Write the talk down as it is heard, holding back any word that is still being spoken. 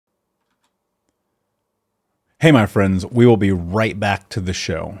Hey, my friends, we will be right back to the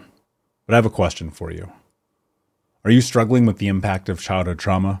show. But I have a question for you. Are you struggling with the impact of childhood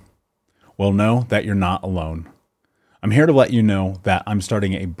trauma? Well, know that you're not alone. I'm here to let you know that I'm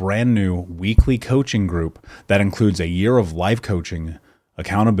starting a brand new weekly coaching group that includes a year of life coaching,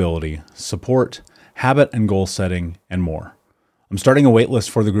 accountability, support, habit and goal setting, and more. I'm starting a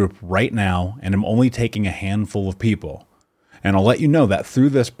waitlist for the group right now, and I'm only taking a handful of people. And I'll let you know that through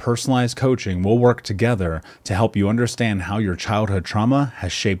this personalized coaching, we'll work together to help you understand how your childhood trauma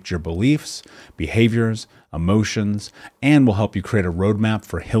has shaped your beliefs, behaviors, emotions, and will help you create a roadmap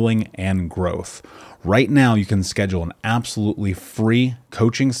for healing and growth. Right now, you can schedule an absolutely free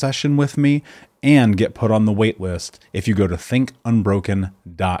coaching session with me and get put on the wait list if you go to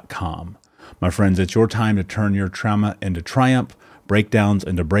thinkunbroken.com. My friends, it's your time to turn your trauma into triumph, breakdowns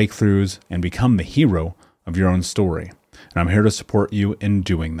into breakthroughs, and become the hero of your own story. And I'm here to support you in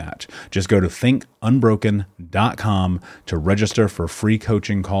doing that. Just go to thinkunbroken.com to register for a free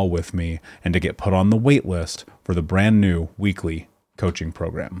coaching call with me and to get put on the wait list for the brand new weekly coaching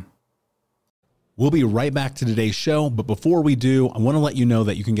program. We'll be right back to today's show, but before we do, I want to let you know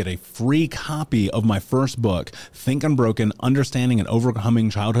that you can get a free copy of my first book, Think Unbroken, Understanding and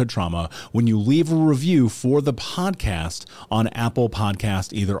Overcoming Childhood Trauma, when you leave a review for the podcast on Apple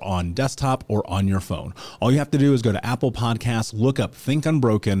Podcast, either on desktop or on your phone. All you have to do is go to Apple Podcasts, look up Think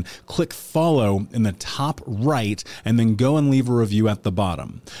Unbroken, click follow in the top right, and then go and leave a review at the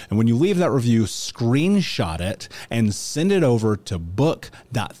bottom. And when you leave that review, screenshot it and send it over to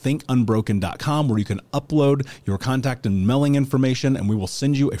book.thinkunbroken.com, where you can upload your contact and mailing information, and we will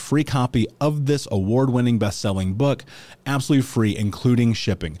send you a free copy of this award-winning best-selling book, absolutely free, including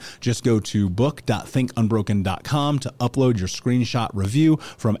shipping. Just go to book.thinkunbroken.com to upload your screenshot review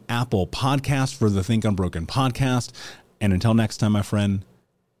from Apple Podcasts for the Think Unbroken podcast. And until next time, my friend,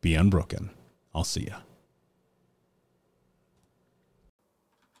 be unbroken. I'll see you.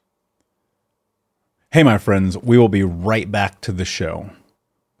 Hey, my friends, we will be right back to the show.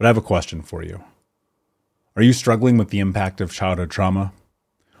 But I have a question for you. Are you struggling with the impact of childhood trauma?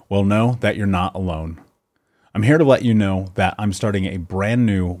 Well, know that you're not alone. I'm here to let you know that I'm starting a brand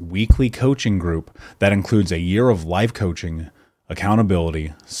new weekly coaching group that includes a year of life coaching,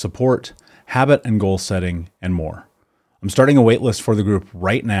 accountability, support, habit and goal setting, and more. I'm starting a waitlist for the group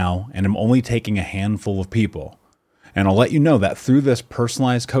right now, and I'm only taking a handful of people. And I'll let you know that through this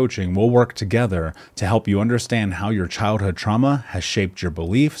personalized coaching, we'll work together to help you understand how your childhood trauma has shaped your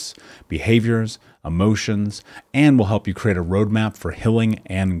beliefs, behaviors, emotions, and will help you create a roadmap for healing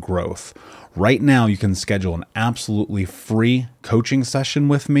and growth. Right now, you can schedule an absolutely free coaching session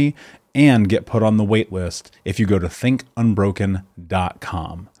with me and get put on the wait list if you go to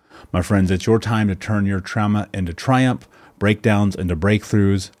thinkunbroken.com. My friends, it's your time to turn your trauma into triumph, breakdowns into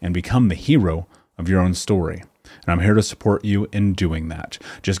breakthroughs, and become the hero of your own story. And I'm here to support you in doing that.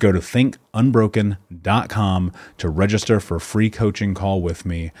 Just go to thinkunbroken.com to register for a free coaching call with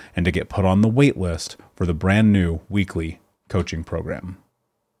me and to get put on the wait list for the brand new weekly coaching program.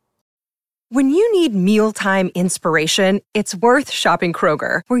 When you need mealtime inspiration, it's worth shopping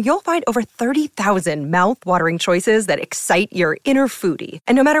Kroger, where you'll find over 30,000 mouth-watering choices that excite your inner foodie.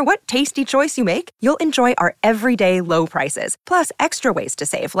 And no matter what tasty choice you make, you'll enjoy our everyday low prices, plus extra ways to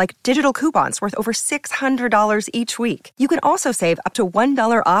save, like digital coupons worth over $600 each week. You can also save up to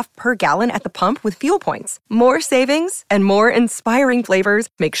 $1 off per gallon at the pump with fuel points. More savings and more inspiring flavors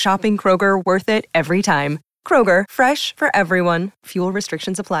make shopping Kroger worth it every time. Kroger, fresh for everyone. Fuel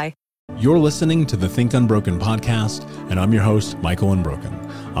restrictions apply. You're listening to the Think Unbroken podcast, and I'm your host, Michael Unbroken.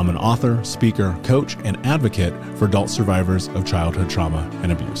 I'm an author, speaker, coach, and advocate for adult survivors of childhood trauma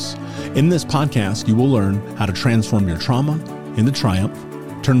and abuse. In this podcast, you will learn how to transform your trauma into triumph,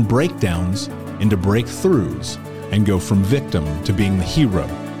 turn breakdowns into breakthroughs, and go from victim to being the hero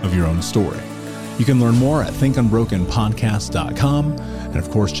of your own story. You can learn more at thinkunbrokenpodcast.com, and of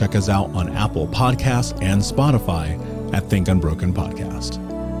course, check us out on Apple Podcasts and Spotify at Think Unbroken Podcast.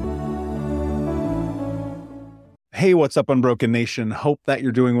 Hey, what's up, Unbroken Nation? Hope that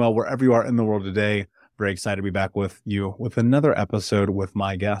you're doing well wherever you are in the world today. Very excited to be back with you with another episode with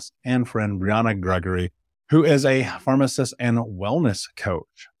my guest and friend, Bryana Gregory, who is a pharmacist and wellness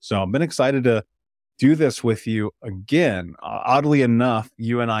coach. So I've been excited to do this with you again. Oddly enough,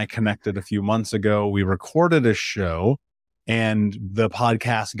 you and I connected a few months ago. We recorded a show and the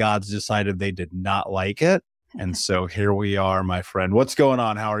podcast gods decided they did not like it. And so here we are, my friend. What's going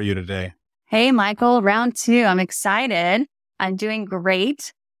on? How are you today? Hey, Michael, round two. I'm excited. I'm doing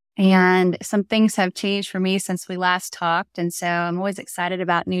great. And some things have changed for me since we last talked. And so I'm always excited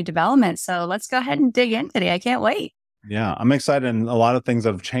about new developments. So let's go ahead and dig in today. I can't wait. Yeah, I'm excited, and a lot of things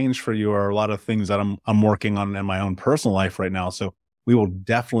that have changed for you are a lot of things that I'm working on in my own personal life right now. So we will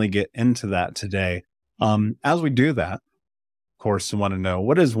definitely get into that today. As we do that, of course, I want to know,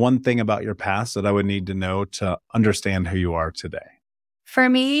 what is one thing about your past that I would need to know to understand who you are today? For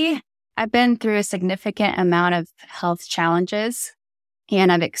me, I've been through a significant amount of health challenges,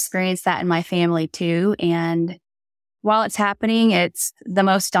 and I've experienced that in my family too. And while it's happening, it's the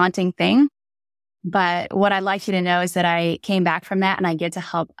most daunting thing. But what I'd like you to know is that I came back from that and I get to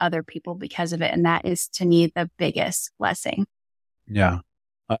help other people because of it. And that is, to me, the biggest blessing. Yeah.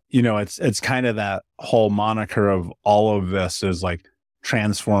 It's kind of that whole moniker of all of this is like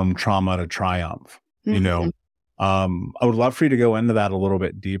transform trauma to triumph. You know, Mhm. I would love for you to go into that a little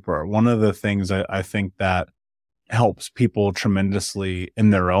bit deeper. One of the things I think that helps people tremendously in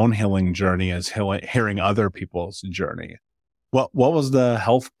their own healing journey is hearing other people's journey. What was the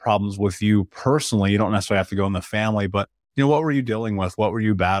health problems with you personally? You don't necessarily have to go in the family, but what were you dealing with? What were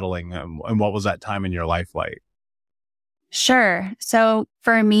you battling? And what was that time in your life like? Sure. So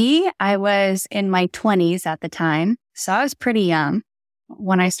for me, I was in my 20s at the time. So I was pretty young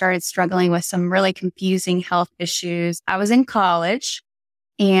when I started struggling with some really confusing health issues. I was in college,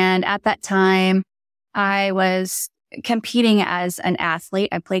 and at that time, I was competing as an athlete.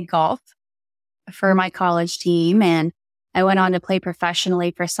 I played golf for my college team, and I went on to play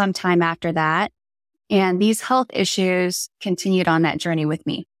professionally for some time after that. And these health issues continued on that journey with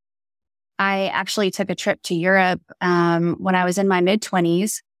me. I actually took a trip to Europe when I was in my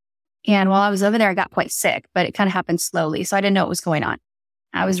mid-20s. And while I was over there, I got quite sick, but it kind of happened slowly. So I didn't know what was going on.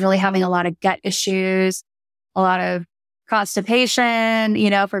 I was really having a lot of gut issues, a lot of constipation,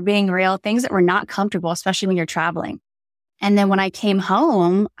 for being real, things that were not comfortable, especially when you're traveling. And then when I came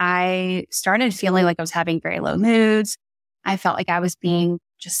home, I started feeling like I was having very low moods. I felt like I was being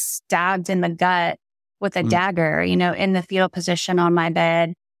just stabbed in the gut with a Mm. dagger, in the fetal position on my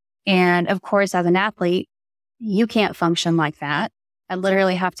bed. And of course, as an athlete, you can't function like that. I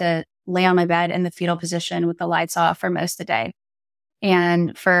literally have to lay on my bed in the fetal position with the lights off for most of the day.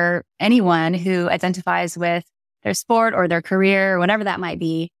 And for anyone who identifies with their sport or their career, or whatever that might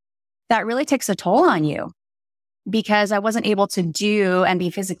be, that really takes a toll on you, because I wasn't able to do and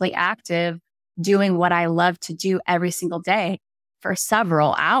be physically active doing what I love to do every single day for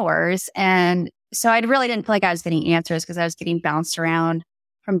several hours. And so I really didn't feel like I was getting answers, because I was getting bounced around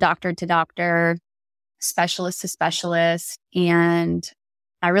from doctor to doctor, specialist to specialist. And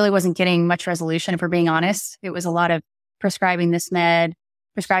I really wasn't getting much resolution, if we're being honest. It was a lot of prescribing this med,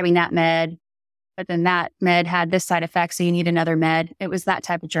 prescribing that med, but then that med had this side effect, so you need another med. It was that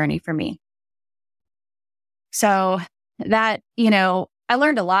type of journey for me. So that, I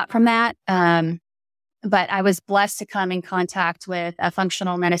learned a lot from that. But I was blessed to come in contact with a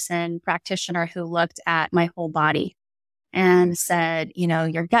functional medicine practitioner who looked at my whole body and said,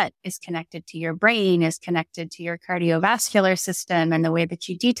 your gut is connected to your brain, is connected to your cardiovascular system, and the way that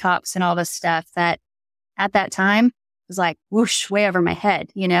you detox and all this stuff that at that time was like whoosh, way over my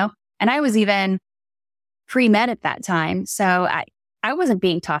head, And I was even pre-med at that time. So I wasn't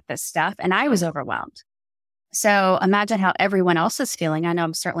being taught this stuff, and I was overwhelmed. So imagine how everyone else is feeling. I know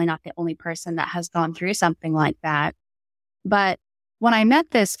I'm certainly not the only person that has gone through something like that. But when I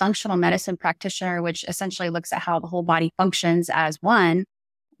met this functional medicine practitioner, which essentially looks at how the whole body functions as one,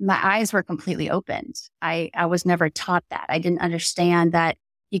 my eyes were completely opened. I was never taught that. I didn't understand that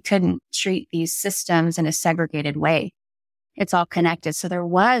you couldn't treat these systems in a segregated way. It's all connected. So there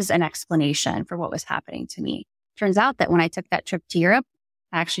was an explanation for what was happening to me. Turns out that when I took that trip to Europe,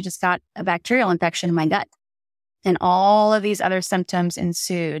 I actually just got a bacterial infection in my gut. And all of these other symptoms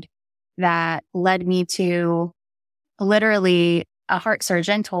ensued that led me to literally a heart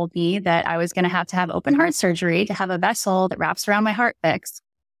surgeon told me that I was going to have open heart surgery to have a vessel that wraps around my heart fixed.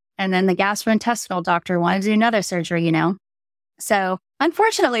 And then the gastrointestinal doctor wanted to do another surgery, So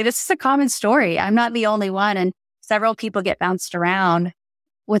unfortunately, this is a common story. I'm not the only one. And several people get bounced around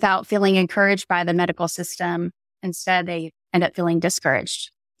without feeling encouraged by the medical system. Instead, they end up feeling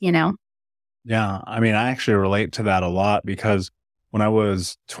discouraged, Yeah. I mean, I actually relate to that a lot because when I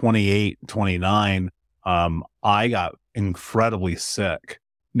was 28, 29, I got incredibly sick.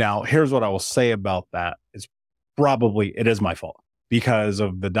 Now, here's what I will say about that. It is my fault because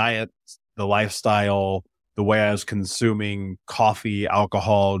of the diet, the lifestyle, the way I was consuming coffee,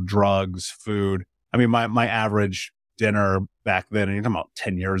 alcohol, drugs, food. I mean, my average dinner back then, and you're talking about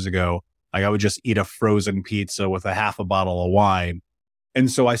 10 years ago, like I would just eat a frozen pizza with a half a bottle of wine. And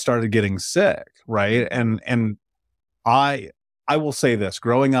so I started getting sick, right? And I will say this,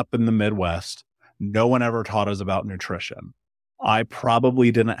 growing up in the Midwest, no one ever taught us about nutrition. I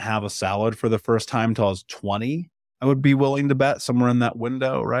probably didn't have a salad for the first time till I was 20. I would be willing to bet somewhere in that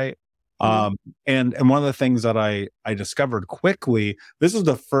window, right? Mhm. And one of the things that I discovered quickly, this is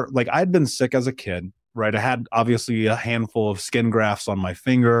the first, like I'd been sick as a kid, right? I had obviously a handful of skin grafts on my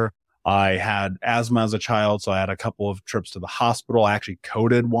finger. I had asthma as a child, so I had a couple of trips to the hospital. I actually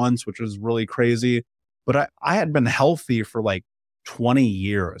coded once, which was really crazy. But I had been healthy for like 20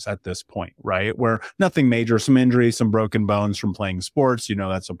 years at this point, right? Where nothing major, some injuries, some broken bones from playing sports,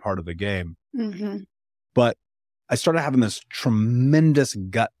 that's a part of the game. Mhm. But I started having this tremendous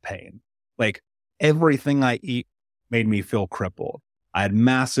gut pain. Like everything I eat made me feel crippled. I had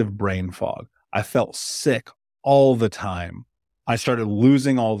massive brain fog. I felt sick all the time. I started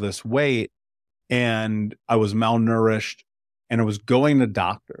losing all this weight and I was malnourished and I was going to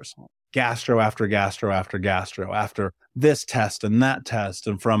doctors, gastro after gastro after gastro, after this test and that test.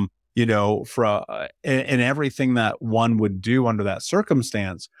 And and everything that one would do under that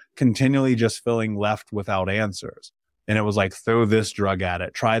circumstance, continually just feeling left without answers. And it was like, throw this drug at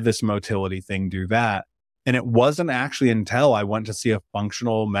it, try this motility thing, do that. And it wasn't actually until I went to see a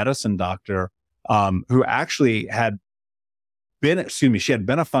functional medicine doctor, who actually she had been had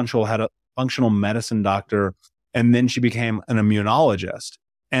a functional medicine doctor, and then she became an immunologist.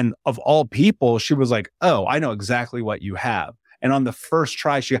 And of all people, she was like, "Oh, I know exactly what you have." And on the first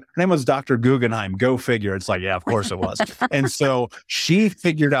try, her name was Dr. Guggenheim. Go figure. It's like, yeah, of course it was. And so she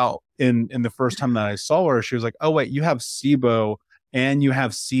figured out in the first time that I saw her, she was like, "Oh, wait, you have SIBO and you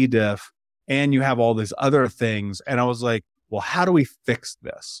have C. diff and you have all these other things." And I was like, well, how do we fix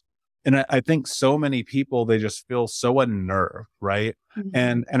this? And I think so many people, they just feel so unnerved, right? Mhm.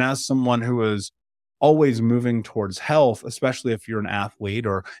 And as someone who is always moving towards health, especially if you're an athlete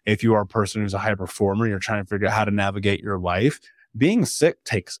or if you are a person who's a high performer, you're trying to figure out how to navigate your life, being sick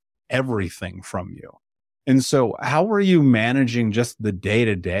takes everything from you. And so how were you managing just the day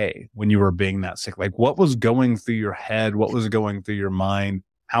to day when you were being that sick? Like what was going through your head? What was going through your mind?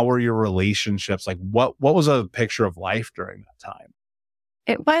 How were your relationships? Like what was a picture of life during that time?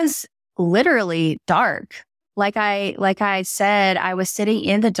 It was literally dark. Like I said, I was sitting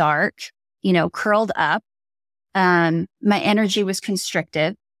in the dark, curled up. My energy was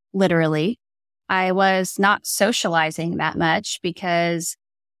constricted, literally. I was not socializing that much because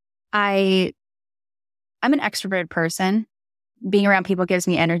I'm an extroverted person. Being around people gives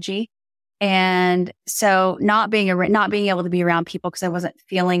me energy. And so not being able to be around people because I wasn't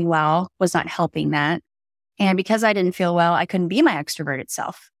feeling well was not helping that. And because I didn't feel well, I couldn't be my extroverted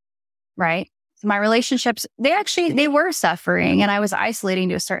self. Right. So my relationships, they were suffering and I was isolating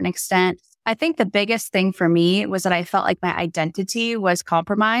to a certain extent. I think the biggest thing for me was that I felt like my identity was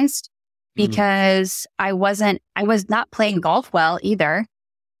compromised because I was not playing golf well either.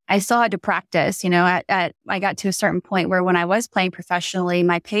 I still had to practice, I got to a certain point where when I was playing professionally,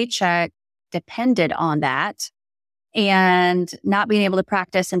 my paycheck depended on that, and not being able to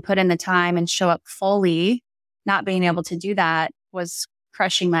practice and put in the time and show up fully, not being able to do that was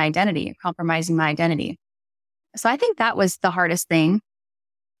crushing my identity, compromising my identity. So I think that was the hardest thing,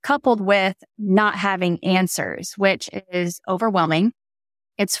 coupled with not having answers, which is overwhelming.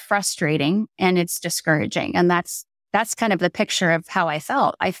 It's frustrating and it's discouraging. And that's kind of the picture of how I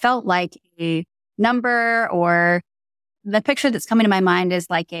felt. I felt like a number, or the picture that's coming to my mind is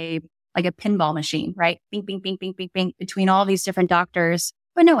like a pinball machine, right? Bing, bing, bing, bing, bing, bing, between all these different doctors,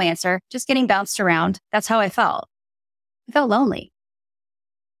 but no answer, just getting bounced around. That's how I felt. I felt lonely.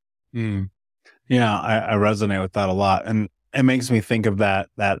 Yeah, I resonate with that a lot. And it makes me think of that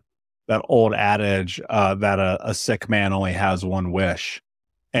old adage, that a sick man only has one wish.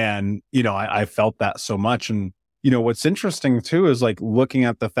 And, I felt that so much. And, what's interesting too is like looking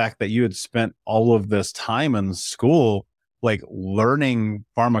at the fact that you had spent all of this time in school, like learning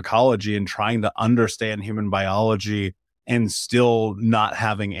pharmacology and trying to understand human biology and still not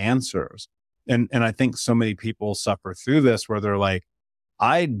having answers. And I think so many people suffer through this where they're like,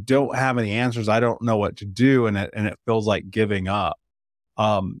 I don't have any answers. I don't know what to do. And it feels like giving up.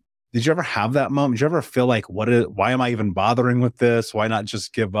 Did you ever have that moment? Did you ever feel like, why am I even bothering with this? Why not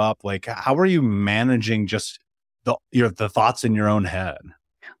just give up? Like, how are you managing just the thoughts in your own head?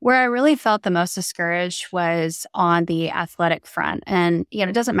 Where I really felt the most discouraged was on the athletic front. And,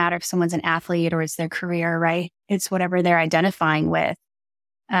 it doesn't matter if someone's an athlete or it's their career, right? It's whatever they're identifying with,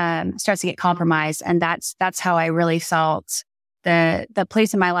 starts to get compromised. And that's how I really felt the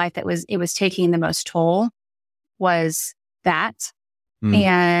place in my life that it was taking the most toll was that.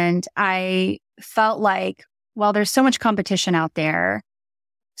 And I felt like, well, there's so much competition out there,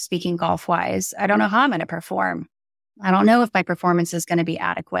 speaking golf wise, I don't know how I'm going to perform. I don't know if my performance is going to be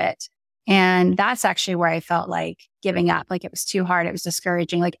adequate. And that's actually where I felt like giving up. Like it was too hard. It was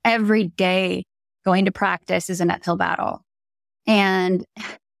discouraging. Like every day going to practice is an uphill battle. And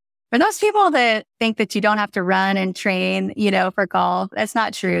for those people that think that you don't have to run and train, for golf, that's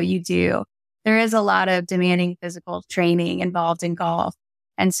not true. You do. There is a lot of demanding physical training involved in golf.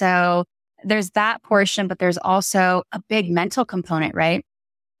 And so there's that portion, but there's also a big mental component, right?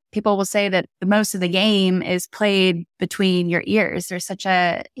 People will say that the most of the game is played between your ears. There's such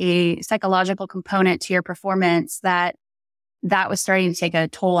a psychological component to your performance that was starting to take a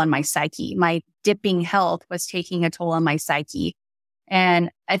toll on my psyche. My dipping health was taking a toll on my psyche. And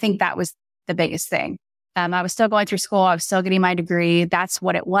I think that was the biggest thing. I was still going through school. I was still getting my degree. That's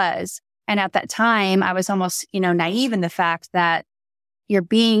what it was. And at that time, I was almost, naive in the fact that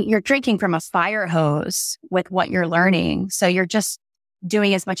you're drinking from a fire hose with what you're learning. So you're just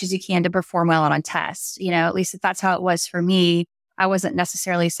doing as much as you can to perform well on tests. At least if that's how it was for me. I wasn't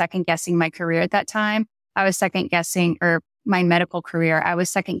necessarily second guessing my career at that time. I was second guessing, or my medical career. I was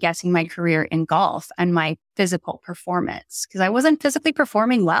second guessing my career in golf and my physical performance because I wasn't physically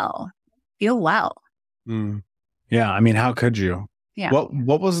performing feel well. Yeah. I mean, how could you? Yeah.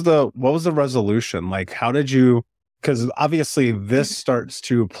 What was the resolution? Like, how did you, because obviously this starts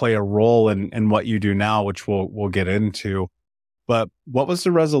to play a role in what you do now, which we'll get into. But what was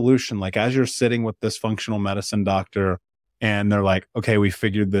the resolution? Like, as you're sitting with this functional medicine doctor and they're like, okay, we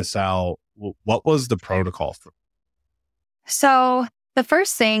figured this out. What was the protocol for? So the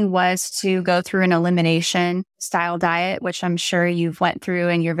first thing was to go through an elimination style diet, which I'm sure you've went through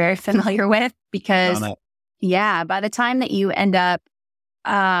and you're very familiar with because by the time that you end up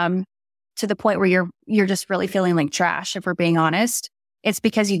to the point where you're just really feeling like trash, if we're being honest, it's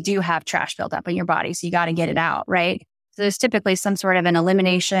because you do have trash built up in your body. So you got to get it out, right? So there's typically some sort of an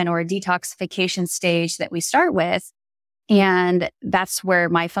elimination or a detoxification stage that we start with. And that's where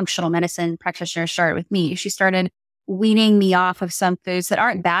my functional medicine practitioner started with me. She started weaning me off of some foods that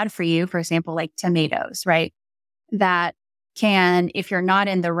aren't bad for you. For example, like tomatoes, right? That can, if you're not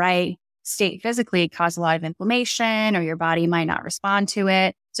in the right state physically, cause a lot of inflammation or your body might not respond to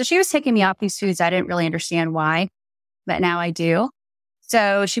it. So she was taking me off these foods. I didn't really understand why, but now I do.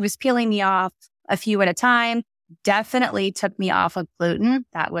 So she was peeling me off a few at a time, definitely took me off of gluten.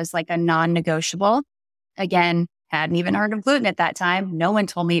 That was like a non-negotiable. Again, hadn't even heard of gluten at that time. No one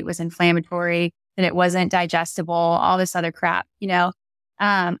told me it was inflammatory, that it wasn't digestible, all this other crap, So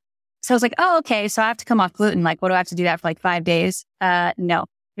I was like, oh, okay. So I have to come off gluten. Like, what do I have to do that for like 5 days? No,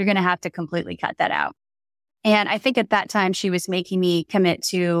 you're going to have to completely cut that out. And I think at that time she was making me commit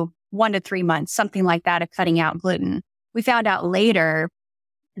to 1 to 3 months, something like that, of cutting out gluten. We found out later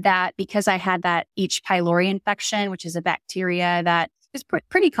that because I had that H. pylori infection, which is a bacteria that is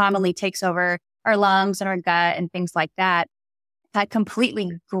pretty commonly takes over our lungs and our gut and things like that, had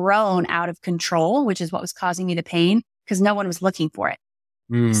completely grown out of control, which is what was causing me the pain because no one was looking for it.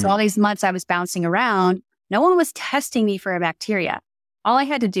 So all these months I was bouncing around, no one was testing me for a bacteria. All I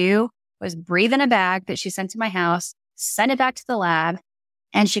had to do was breathe in a bag that she sent to my house, send it back to the lab.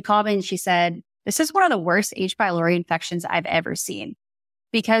 And she called me and she said, this is one of the worst H. pylori infections I've ever seen.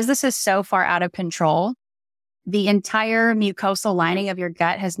 Because this is so far out of control, the entire mucosal lining of your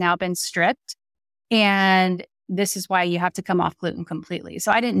gut has now been stripped. And this is why you have to come off gluten completely.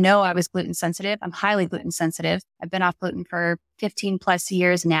 So I didn't know I was gluten sensitive. I'm highly gluten sensitive. I've been off gluten for 15 plus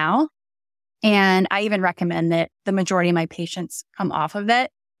years now. And I even recommend that the majority of my patients come off of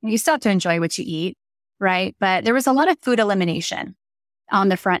it. You still have to enjoy what you eat, right? But there was a lot of food elimination on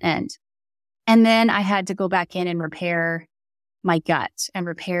the front end. And then I had to go back in and repair my gut and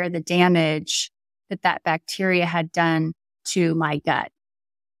repair the damage that bacteria had done to my gut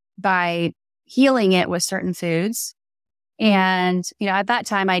by healing it with certain foods. And, at that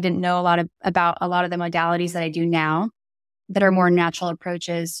time, I didn't know about a lot of the modalities that I do now that are more natural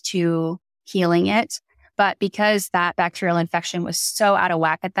approaches to healing it. But because that bacterial infection was so out of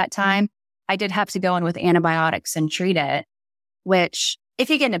whack at that time, I did have to go in with antibiotics and treat it, which if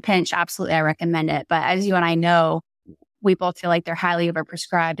you get in a pinch, absolutely, I recommend it. But as you and I know, we both feel like they're highly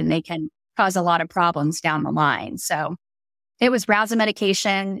overprescribed and they can cause a lot of problems down the line. So it was rounds of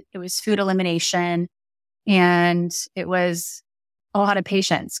medication, it was food elimination, and it was a lot of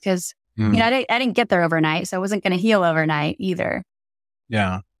patience because, I didn't get there overnight. So I wasn't going to heal overnight either.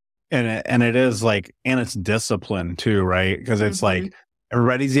 Yeah. And it is like, and it's discipline too, right? Because it's like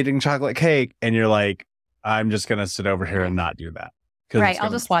everybody's eating chocolate cake and you're like, I'm just going to sit over here and not do that. Right. I'll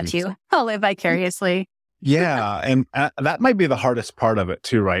just watch you. I'll live vicariously. Yeah. And that might be the hardest part of it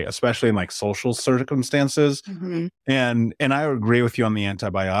too, right? Especially in like social circumstances. And I agree with you on the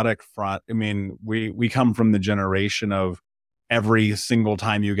antibiotic front. I mean, we come from the generation of every single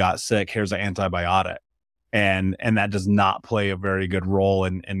time you got sick, here's an antibiotic. And that does not play a very good role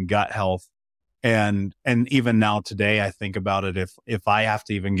in gut health. And even now today, I think about it. If I have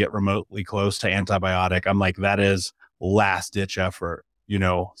to even get remotely close to antibiotic, I'm like, that is last ditch effort,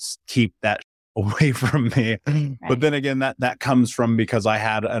 keep that away from me. Right. But then again, that comes from because I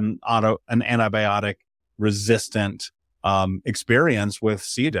had an antibiotic resistant experience with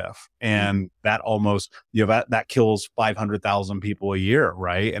C. diff, and that almost, that kills 500,000 people a year.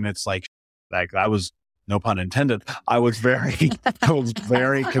 Right. And it's like I was, no pun intended, I was very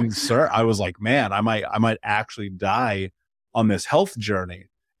concerned. I was like, man, I might actually die on this health journey.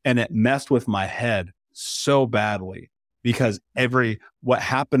 And it messed with my head so badly, because what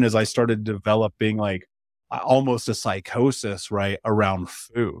happened is I started developing like almost a psychosis, right, around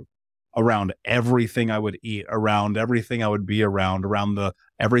food, around everything I would eat, around everything I would be around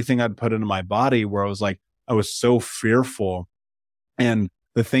everything I'd put into my body, where I was like, I was so fearful. And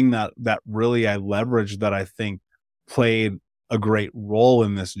the thing that really I leveraged, that I think played a great role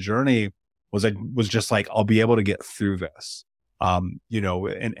in this journey, was just like, I'll be able to get through this.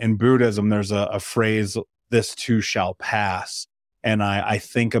 In Buddhism, there's a phrase, this too shall pass. And I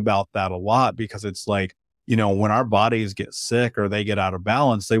think about that a lot, because it's like, when our bodies get sick or they get out of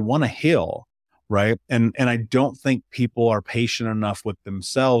balance, they want to heal. Right. And I don't think people are patient enough with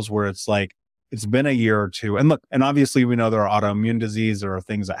themselves, where it's like, it's been a year or two. And look, and obviously we know there are autoimmune disease, there are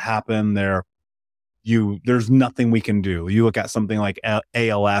things that happen there. There's nothing we can do. You look at something like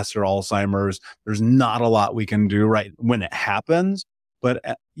ALS or Alzheimer's, there's not a lot we can do right when it happens. But,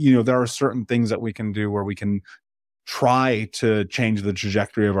 there are certain things that we can do where we can try to change the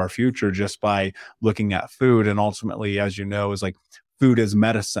trajectory of our future just by looking at food. And ultimately, as you know, is like, food is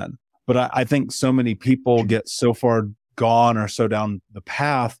medicine. But I think so many people get so far gone or so down the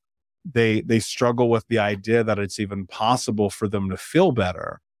path, they struggle with the idea that it's even possible for them to feel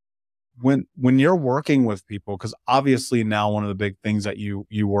better. When you're working with people, because obviously now one of the big things that you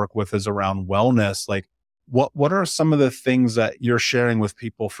work with is around wellness, like what are some of the things that you're sharing with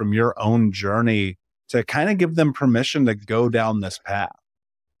people from your own journey to kind of give them permission to go down this path?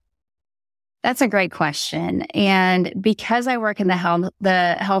 That's a great question. And because I work in the health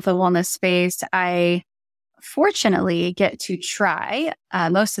and wellness space, I fortunately get to try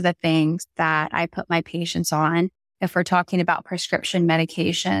most of the things that I put my patients on. If we're talking about prescription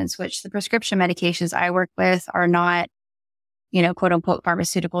medications, which the prescription medications I work with are not, quote unquote,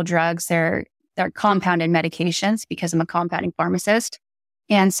 pharmaceutical drugs. They're compounded medications, because I'm a compounding pharmacist.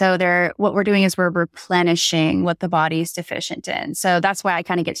 And so what we're doing is we're replenishing what the body's deficient in. So that's why I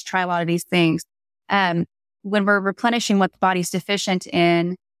kind of get to try a lot of these things. When we're replenishing what the body's deficient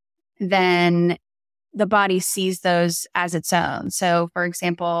in, then the body sees those as its own. So for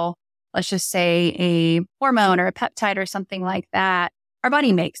example, let's just say a hormone or a peptide or something like that, our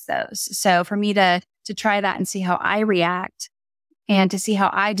body makes those. So for me to try that and see how I react, and to see how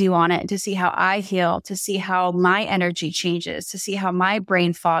I do on it, to see how I heal, to see how my energy changes, to see how my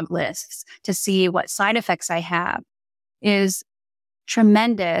brain fog lifts, to see what side effects I have, is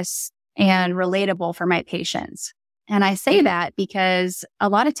tremendous and relatable for my patients. And I say that because a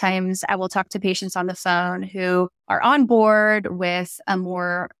lot of times I will talk to patients on the phone who are on board with a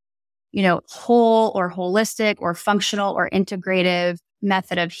more, whole or holistic or functional or integrative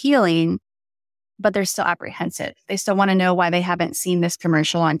method of healing, but they're still apprehensive. They still want to know why they haven't seen this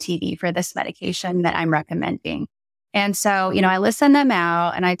commercial on TV for this medication that I'm recommending. And so, I listen them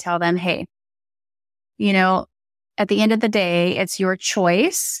out and I tell them, hey, at the end of the day, it's your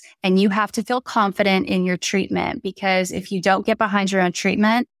choice and you have to feel confident in your treatment, because if you don't get behind your own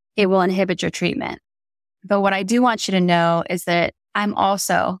treatment, it will inhibit your treatment. But what I do want you to know is that I'm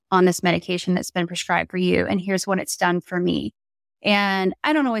also on this medication that's been prescribed for you, and here's what it's done for me. And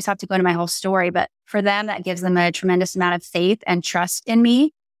I don't always have to go into my whole story, but for them, that gives them a tremendous amount of faith and trust in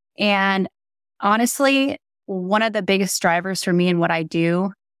me. And honestly, one of the biggest drivers for me in what I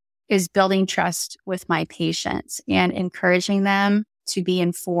do is building trust with my patients and encouraging them to be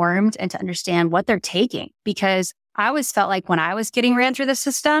informed and to understand what they're taking. Because I always felt like when I was getting ran through the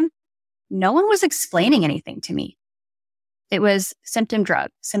system, no one was explaining anything to me. It was symptom, drug,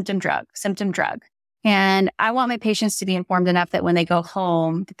 symptom, drug, symptom, drug. And I want my patients to be informed enough that when they go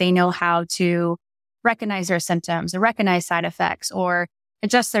home, that they know how to recognize their symptoms or recognize side effects or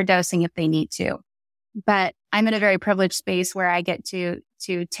adjust their dosing if they need to. But I'm in a very privileged space where I get to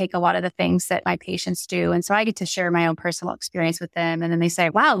take a lot of the things that my patients do. And so I get to share my own personal experience with them. And then they say,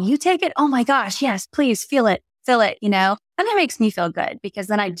 wow, you take it? Oh my gosh, yes, please feel it, and that makes me feel good, because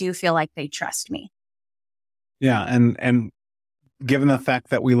then I do feel like they trust me. Yeah. And given the fact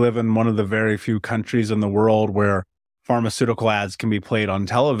that we live in one of the very few countries in the world where pharmaceutical ads can be played on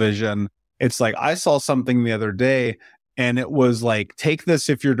television, it's like I saw something the other day And it was like, take this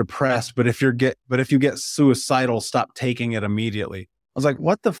if you're depressed, but if you get suicidal, stop taking it immediately. I was like,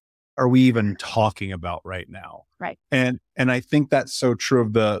 what the are we even talking about right now? Right. And I think that's so true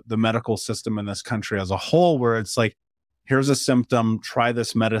of the medical system in this country as a whole, where it's like, here's a symptom, try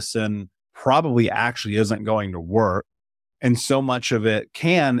this medicine, probably actually isn't going to work. And so much of it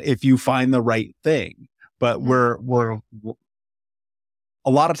can if you find the right thing. But we're a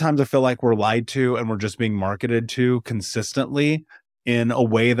lot of times I feel like we're lied to and we're just being marketed to consistently in a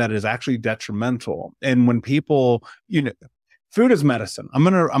way that is actually detrimental. And when people, food is medicine. I'm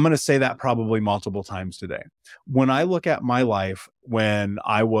going to say that probably multiple times today. When I look at my life, when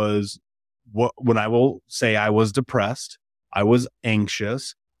I will say I was depressed, I was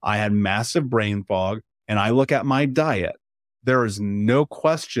anxious, I had massive brain fog, and I look at my diet, there is no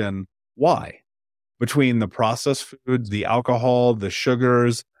question why. Between the processed foods, the alcohol, the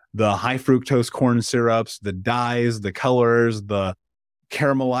sugars, the high fructose corn syrups, the dyes, the colors, the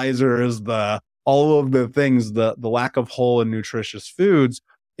caramelizers, all of the things, the lack of whole and nutritious foods,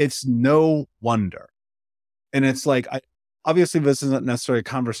 it's no wonder. And it's like, obviously this isn't necessarily a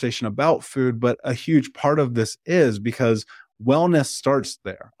conversation about food, but a huge part of this is because wellness starts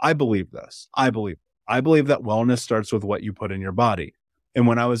there. I believe this. I believe that wellness starts with what you put in your body. And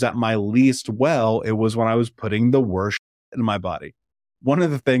when I was at my least well, it was when I was putting the worst in my body. One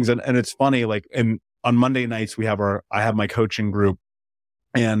of the things, and it's funny, like on Monday nights, I have my coaching group,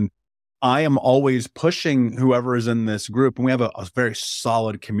 and I am always pushing whoever is in this group, and we have a very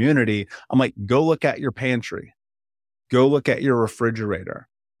solid community. I'm like, go look at your pantry. Go look at your refrigerator.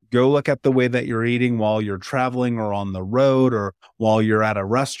 Go look at the way that you're eating while you're traveling or on the road or while you're at a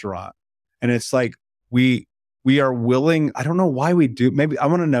restaurant. And it's like, we are willing. I don't know why we do. Maybe I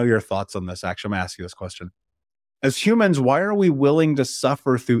want to know your thoughts on this. Actually, I'm going to ask you this question. As humans, why are we willing to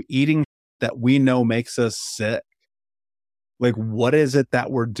suffer through eating that we know makes us sick? Like, what is it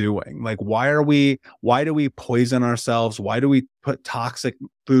that we're doing? Like, why do we poison ourselves? Why do we put toxic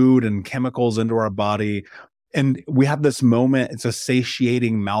food and chemicals into our body? And we have this moment, it's a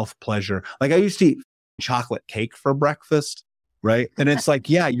satiating mouth pleasure. Like, I used to eat chocolate cake for breakfast, right? And it's like,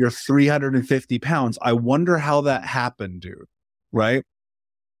 yeah, you're 350 pounds. I wonder how that happened, dude, right?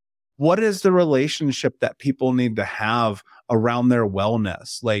 What is the relationship that people need to have around their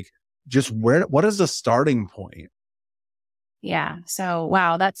wellness? Like, just what is the starting point? Yeah. So,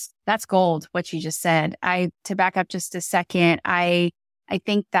 wow, that's gold, what you just said. To back up just a second, I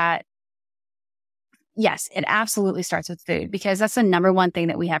think that, yes, it absolutely starts with food, because that's the number one thing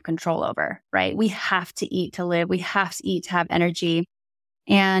that we have control over, right? We have to eat to live. We have to eat to have energy.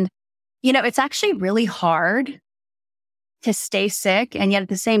 And, it's actually really hard to stay sick. And yet at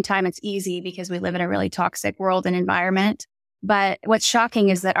the same time, it's easy because we live in a really toxic world and environment. But what's shocking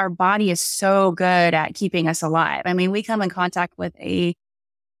is that our body is so good at keeping us alive. I mean, we come in contact with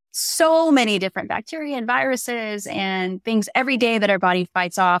so many different bacteria and viruses and things every day that our body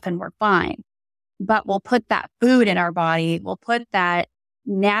fights off, and we're fine. But we'll put that food in our body. We'll put that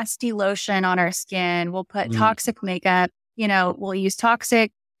nasty lotion on our skin. We'll put toxic makeup. We'll use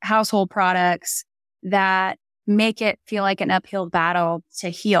toxic household products that make it feel like an uphill battle to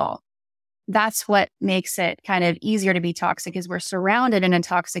heal. That's what makes it kind of easier to be toxic, is we're surrounded in a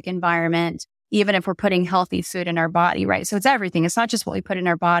toxic environment, even if we're putting healthy food in our body, right? So it's everything. It's not just what we put in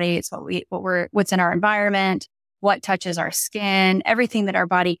our body. It's what's in our environment, what touches our skin, everything that our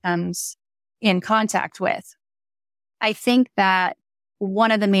body comes in contact with. I think that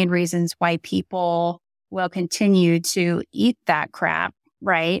one of the main reasons why people will continue to eat that crap,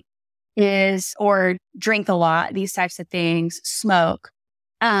 right, or drink a lot, these types of things, smoke,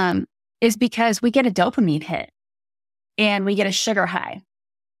 is because we get a dopamine hit and we get a sugar high.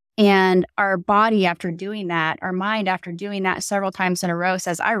 And our body, after doing that, our mind, after doing that several times in a row,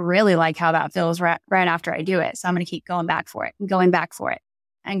 says, I really like how that feels right after I do it. So I'm going to keep going back for it and going back for it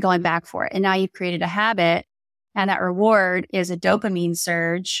and going back for it. And now you've created a habit, and that reward is a dopamine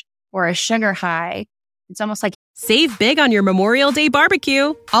surge or a sugar high. It's almost like Save big on your Memorial Day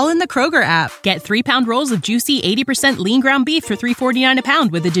barbecue, all in the Kroger app. Get 3-pound rolls of juicy 80% lean ground beef for $3.49 a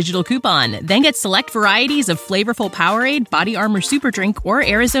pound with a digital coupon. Then get select varieties of flavorful Powerade, Body Armor Super Drink, or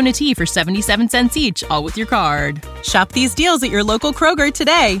Arizona tea for 77 cents each, all with your card. Shop these deals at your local Kroger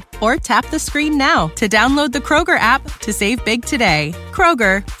today, or tap the screen now to download the Kroger app to save big today.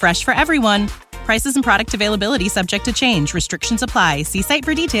 Kroger, fresh for everyone. Prices and product availability subject to change. Restrictions apply. See site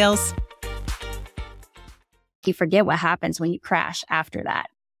for details. you forget what happens when you crash after that,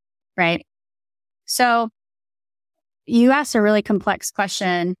 right? So you asked a really complex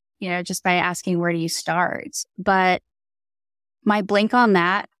question, just by asking, where do you start? But my blink on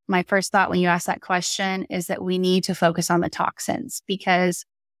that my first thought when you ask that question is that we need to focus on the toxins, because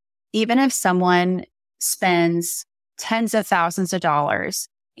even if someone spends tens of thousands of dollars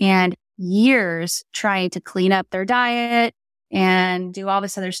and years trying to clean up their diet and do all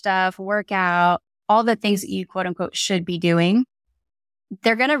this other stuff, work out, all the things that you quote unquote should be doing,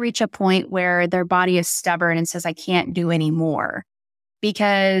 they're going to reach a point where their body is stubborn and says, I can't do any more,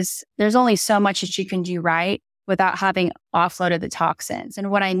 because there's only so much that you can do right without having offloaded the toxins.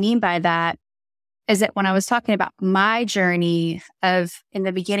 And what I mean by that is that when I was talking about my journey of, in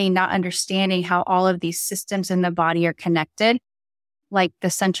the beginning, not understanding how all of these systems in the body are connected, like the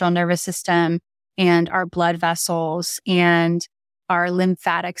central nervous system and our blood vessels and our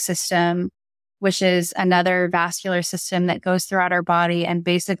lymphatic system, which is another vascular system that goes throughout our body and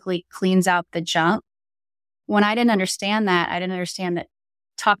basically cleans out the junk. When I didn't understand that, I didn't understand that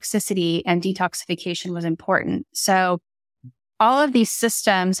toxicity and detoxification was important. So all of these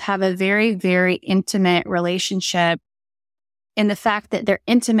systems have a very, very intimate relationship, in the fact that they're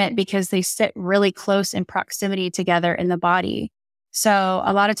intimate because they sit really close in proximity together in the body. So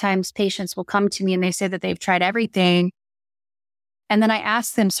a lot of times patients will come to me and they say that they've tried everything. And then I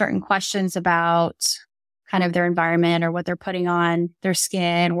ask them certain questions about kind of their environment or what they're putting on their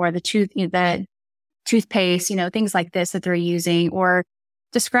skin, or the toothpaste, things like this that they're using. Or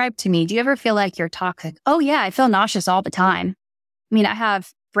describe to me, do you ever feel like you're toxic? Oh yeah, I feel nauseous all the time. I mean, I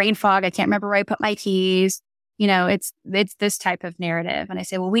have brain fog. I can't remember where I put my keys. It's this type of narrative. And I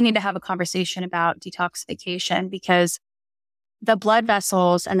say, well, we need to have a conversation about detoxification, because the blood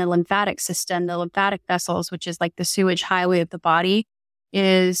vessels and the lymphatic system, the lymphatic vessels, which is like the sewage highway of the body,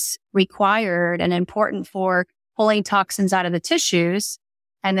 is required and important for pulling toxins out of the tissues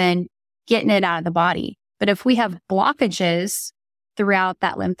and then getting it out of the body. But if we have blockages throughout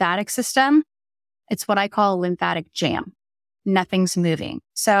that lymphatic system, it's what I call a lymphatic jam. Nothing's moving.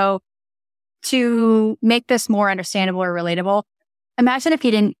 So to make this more understandable or relatable, imagine if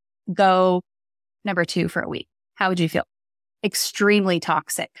you didn't go number 2 for a week. How would you feel? Extremely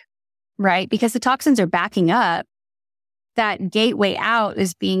toxic, right? Because the toxins are backing up. That gateway out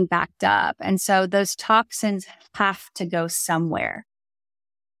is being backed up. And so those toxins have to go somewhere.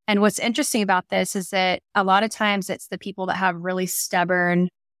 And what's interesting about this is that a lot of times it's the people that have really stubborn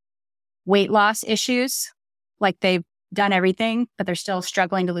weight loss issues, like they've done everything, but they're still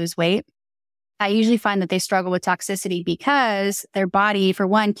struggling to lose weight. I usually find that they struggle with toxicity because their body, for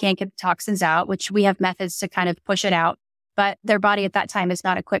one, can't get the toxins out, which we have methods to kind of push it out, but their body at that time is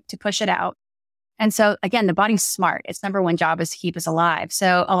not equipped to push it out. And so again, the body's smart. Its number one job is to keep us alive.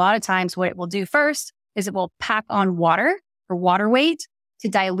 So a lot of times what it will do first is it will pack on water or water weight to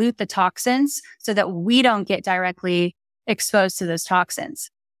dilute the toxins so that we don't get directly exposed to those toxins.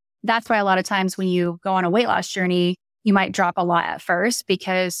 That's why a lot of times when you go on a weight loss journey, you might drop a lot at first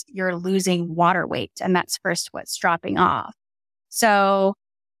because you're losing water weight, and that's first what's dropping off. So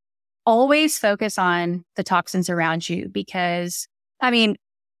always focus on the toxins around you, because,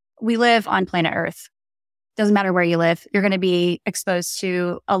 we live on planet Earth. Doesn't matter where you live, you're going to be exposed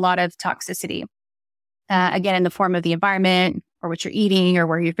to a lot of toxicity. Again, in the form of the environment, or what you're eating, or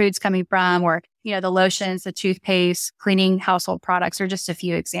where your food's coming from, or, the lotions, the toothpaste, cleaning household products are just a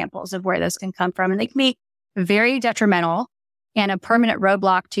few examples of where this can come from. And they can be very detrimental and a permanent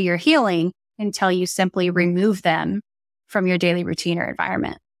roadblock to your healing until you simply remove them from your daily routine or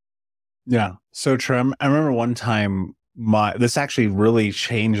environment. Yeah, so true. I remember one time this actually really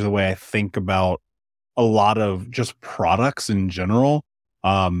changed the way I think about a lot of just products in general.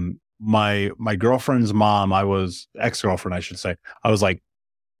 My girlfriend's mom, ex-girlfriend, I should say. I was like,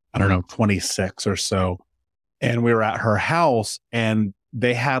 26 or so. And we were at her house and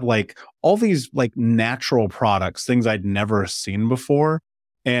they had like all these like natural products, things I'd never seen before.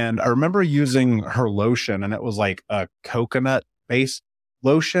 And I remember using her lotion, and it was like a coconut based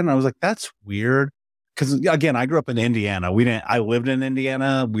lotion. I was like, that's weird. Cause again, I grew up in Indiana. I lived in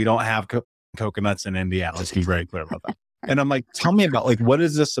Indiana. We don't have coconuts in Indiana. Let's be very clear about that. And I'm like, tell me about, like, what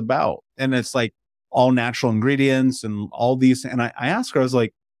is this about? And it's like all natural ingredients and all these. And I asked her, I was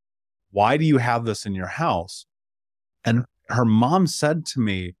like, why do you have this in your house? And her mom said to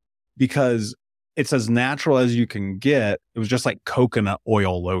me, because it's as natural as you can get. It was just like coconut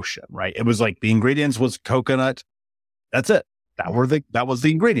oil lotion, right? It was like the ingredients was coconut. That's it. That was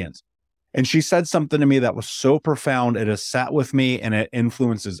the ingredients. And she said something to me that was so profound. It has sat with me and it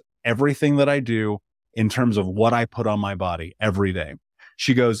influences everything that I do in terms of what I put on my body every day.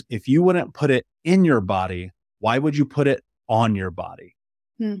 She goes, if you wouldn't put it in your body, why would you put it on your body?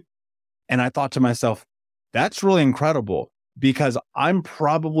 And I thought to myself, that's really incredible, because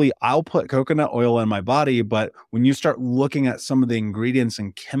I'll put coconut oil in my body, but when you start looking at some of the ingredients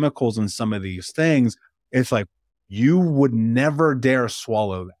and chemicals in some of these things, it's like, you would never dare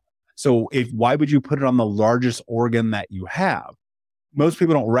swallow that. So why would you put it on the largest organ that you have? Most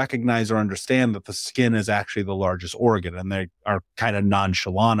people don't recognize or understand that the skin is actually the largest organ, and they are kind of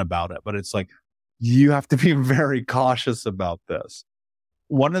nonchalant about it. But it's like, you have to be very cautious about this.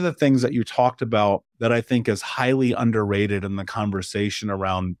 One of the things that you talked about that I think is highly underrated in the conversation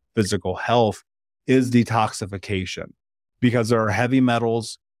around physical health is detoxification, because there are heavy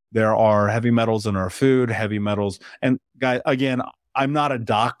metals. There are heavy metals in our food, heavy metals. And guys, again, I'm not a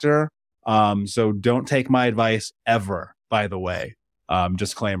doctor, so don't take my advice ever, by the way.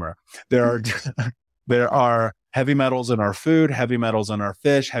 Disclaimer. There are heavy metals in our food, heavy metals in our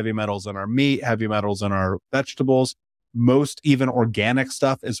fish, heavy metals in our meat, heavy metals in our vegetables. Most even organic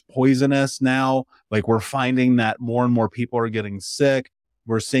stuff is poisonous now. Like, we're finding that more and more people are getting sick.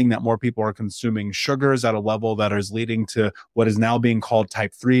 We're seeing that more people are consuming sugars at a level that is leading to what is now being called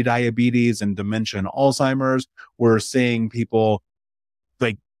type 3 diabetes and dementia and Alzheimer's. We're seeing people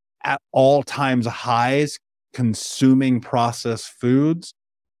like at all times highs consuming processed foods.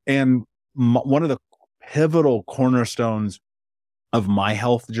 And one of the pivotal cornerstones of my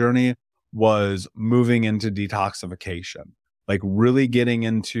health journey was moving into detoxification, like really getting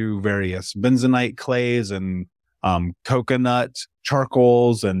into various bentonite clays and coconut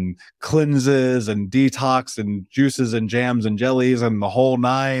charcoals and cleanses and detox and juices and jams and jellies and the whole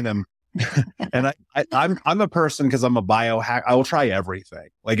nine. And and I'm a person, because I'm a biohack, I will try everything.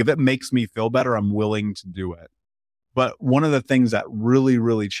 Like, if it makes me feel better, I'm willing to do it. But one of the things that really,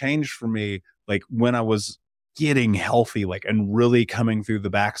 really changed for me, like when I was getting healthy, like, and really coming through the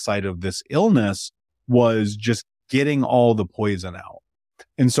backside of this illness, was just getting all the poison out.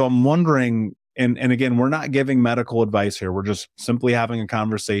 And so I'm wondering, and again, we're not giving medical advice here. We're just simply having a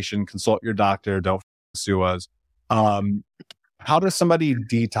conversation. Consult your doctor. Don't sue us. How does somebody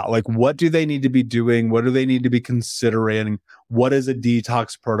detox? Like, what do they need to be doing? What do they need to be considering? What does a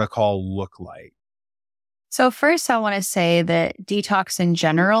detox protocol look like? So first, I want to say that detox in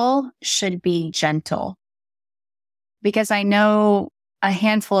general should be gentle, because I know a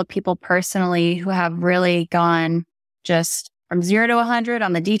handful of people personally who have really gone just from 0 to 100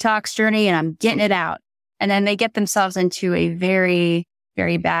 on the detox journey, and I'm getting it out. And then they get themselves into a very,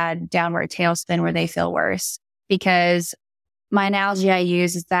 very bad downward tailspin where they feel worse. Because my analogy I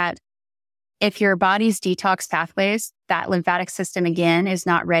use is that if your body's detox pathways, that lymphatic system again is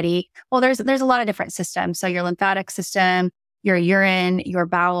not ready. Well, there's a lot of different systems. So your lymphatic system, your urine, your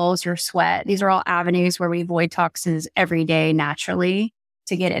bowels, your sweat, these are all avenues where we void toxins every day naturally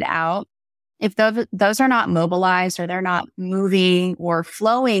to get it out. If those are not mobilized, or they're not moving or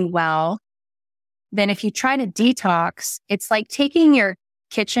flowing well, then if you try to detox, it's like taking your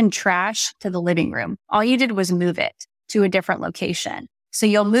kitchen trash to the living room. All you did was move it to a different location. So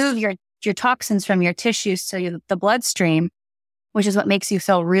you'll move your toxins from your tissues to the bloodstream, which is what makes you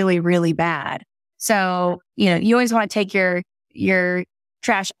feel really, really bad. So, you always want to take your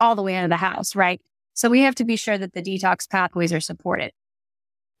trash all the way out of the house, right? So we have to be sure that the detox pathways are supported.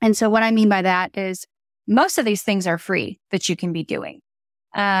 And so what I mean by that is most of these things are free that you can be doing.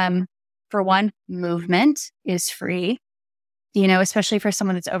 For one, movement is free, especially for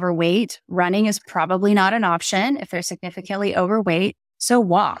someone that's overweight. Running is probably not an option if they're significantly overweight. So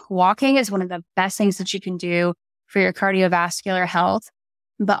walking is one of the best things that you can do for your cardiovascular health,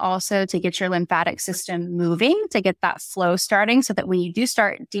 but also to get your lymphatic system moving, to get that flow starting, so that when you do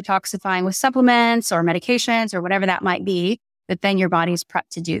start detoxifying with supplements or medications or whatever that might be, that then your body's prepped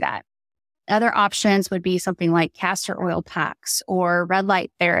to do that. Other options would be something like castor oil packs or red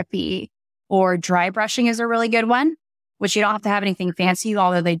light therapy, or dry brushing is a really good one, which you don't have to have anything fancy,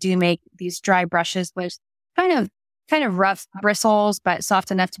 although they do make these dry brushes with kind of rough bristles, but soft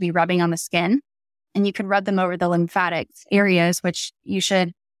enough to be rubbing on the skin. And you can rub them over the lymphatic areas, which you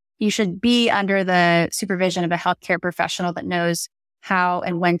should be under the supervision of a healthcare professional that knows how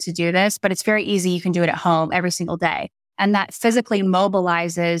and when to do this. But it's very easy. You can do it at home every single day. And that physically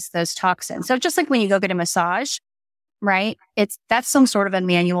mobilizes those toxins. So just like when you go get a massage, right? That's some sort of a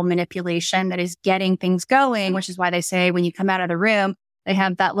manual manipulation that is getting things going, which is why they say when you come out of the room, they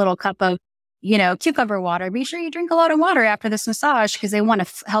have that little cup of cucumber water. Be sure you drink a lot of water after this massage, because they want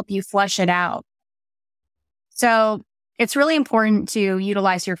to help you flush it out. So it's really important to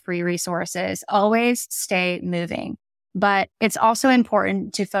utilize your free resources. Always stay moving. But it's also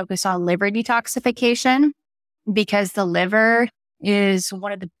important to focus on liver detoxification, because the liver is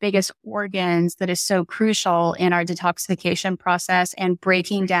one of the biggest organs that is so crucial in our detoxification process and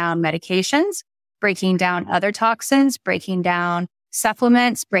breaking down medications. breaking down other toxins, breaking down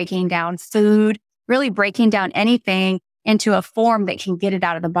supplements, breaking down food, really breaking down anything into a form that can get it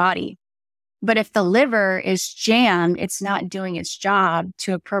out of the body. But if the liver is jammed, it's not doing its job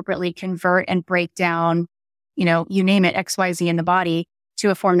to appropriately convert and break down, you name it, XYZ in the body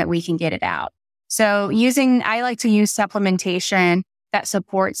to a form that we can get it out. So I like to use supplementation that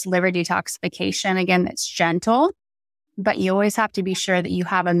supports liver detoxification. Again, that's gentle, but you always have to be sure that you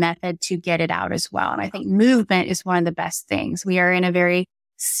have a method to get it out as well. And I think movement is one of the best things. We are in a very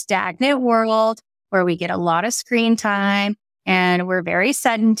stagnant world where we get a lot of screen time and we're very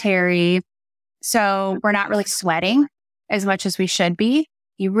sedentary. So we're not really sweating as much as we should be.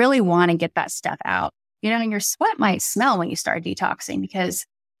 You really want to get that stuff out. And your sweat might smell when you start detoxing because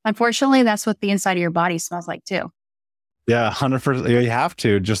unfortunately, that's what the inside of your body smells like too. Yeah, 100%. You have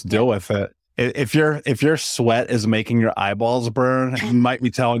to just deal with it. If your sweat is making your eyeballs burn, it might be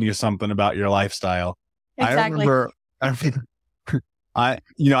telling you something about your lifestyle. Exactly.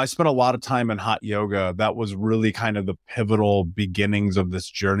 I spent a lot of time in hot yoga. That was really kind of the pivotal beginnings of this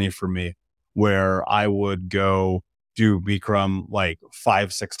journey for me, where I would go do Bikram like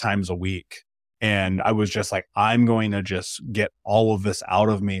 5-6 times a week. And I was just like, I'm going to just get all of this out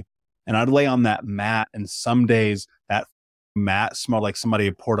of me. And I'd lay on that mat, and some days that mat smelled like somebody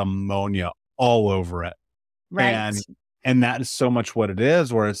had poured ammonia all over it. Right. And that is so much what it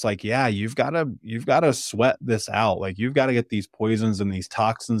is, where it's like, yeah, you've got to sweat this out. Like, you've got to get these poisons and these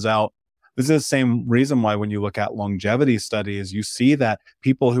toxins out. This is the same reason why when you look at longevity studies, you see that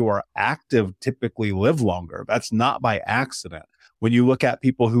people who are active typically live longer. That's not by accident. When you look at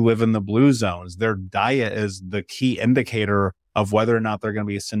people who live in the blue zones, their diet is the key indicator of whether or not they're going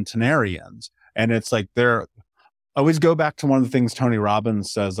to be centenarians. And it's like I always go back to one of the things Tony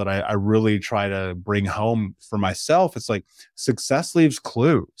Robbins says that I really try to bring home for myself. It's like success leaves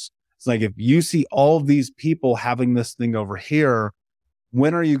clues. It's like, if you see all of these people having this thing over here,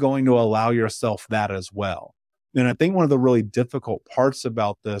 when are you going to allow yourself that as well? And I think one of the really difficult parts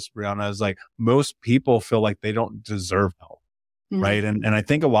about this, Bryana, is like most people feel like they don't deserve help. Mm-hmm. Right. And I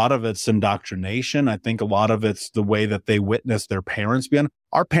think a lot of it's indoctrination. I think a lot of it's the way that they witness their parents being.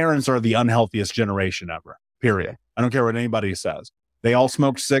 Our parents are the unhealthiest generation ever, period. I don't care what anybody says. They all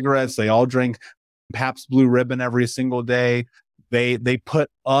smoked cigarettes. They all drink Pabst Blue Ribbon every single day. They put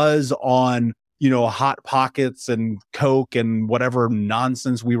us on, Hot Pockets and Coke and whatever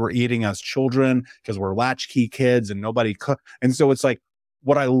nonsense we were eating as children because we're latchkey kids and nobody cooked. And so it's like, here's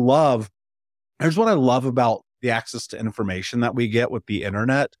what I love about the access to information that we get with the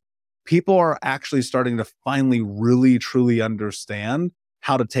internet. People are actually starting to finally really, truly understand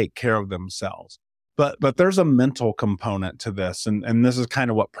how to take care of themselves. But there's a mental component to this. And this is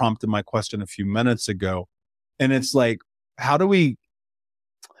kind of what prompted my question a few minutes ago. And it's like, how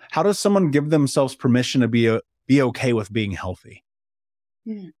does someone give themselves permission to be okay with being healthy?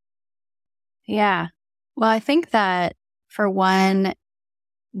 Yeah. Well, I think that for one,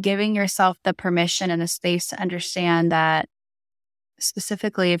 giving yourself the permission and the space to understand that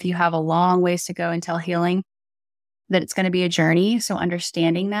specifically if you have a long ways to go until healing, that it's going to be a journey. So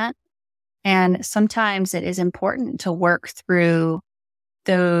understanding that. And sometimes it is important to work through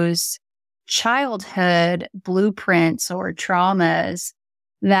those childhood blueprints or traumas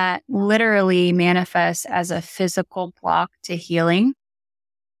that literally manifest as a physical block to healing.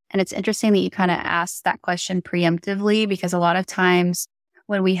 And it's interesting that you kind of asked that question preemptively, because a lot of times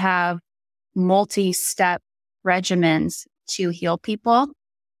when we have multi-step regimens to heal people,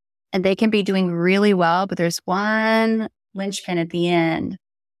 and they can be doing really well, but there's one linchpin at the end.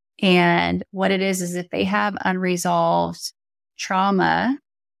 And what it is if they have unresolved trauma,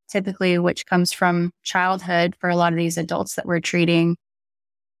 typically which comes from childhood for a lot of these adults that we're treating,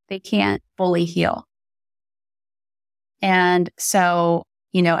 they can't fully heal. And so,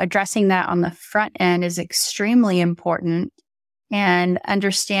 addressing that on the front end is extremely important, and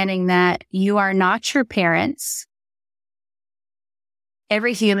understanding that you are not your parents.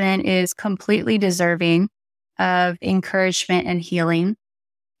 Every human is completely deserving of encouragement and healing,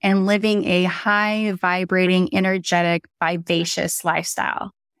 and living a high vibrating, energetic, vivacious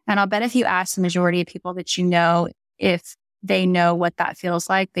lifestyle. And I'll bet if you ask the majority of people that if they know what that feels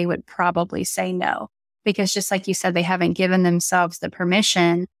like, they would probably say no. Because just like you said, they haven't given themselves the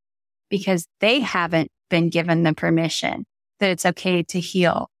permission, because they haven't been given the permission that it's okay to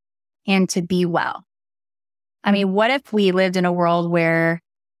heal and to be well. I mean, what if we lived in a world where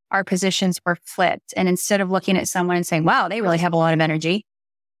our positions were flipped, and instead of looking at someone and saying, wow, they really have a lot of energy,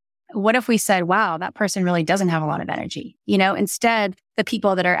 what if we said, wow, that person really doesn't have a lot of energy? Instead, the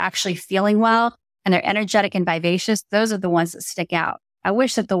people that are actually feeling well and they're energetic and vivacious, those are the ones that stick out. I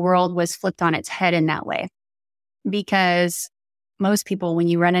wish that the world was flipped on its head in that way, because most people, when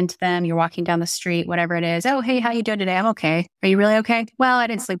you run into them, you're walking down the street, whatever it is. Oh, hey, how you doing today? I'm okay. Are you really okay? Well, I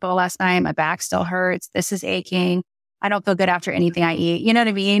didn't sleep well last night. My back still hurts. This is aching. I don't feel good after anything I eat. You know what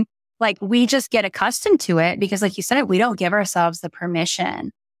I mean? Like, we just get accustomed to it because, like you said, we don't give ourselves the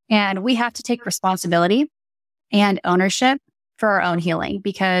permission, and we have to take responsibility and ownership for our own healing,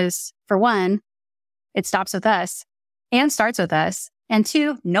 because for one, it stops with us and starts with us. And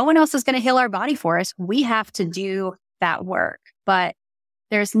two, no one else is going to heal our body for us. We have to do that work. But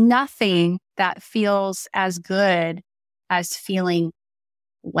there's nothing that feels as good as feeling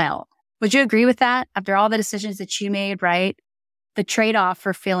well. Would you agree with that? After all the decisions that you made, right? The trade-off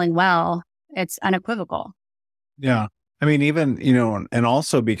for feeling well, it's unequivocal. Yeah. I mean, even, and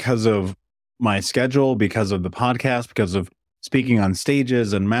also because of my schedule, because of the podcast, because of speaking on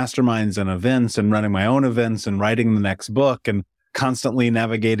stages and masterminds and events and running my own events and writing the next book and constantly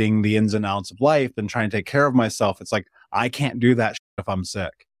navigating the ins and outs of life and trying to take care of myself. It's like, I can't do that if I'm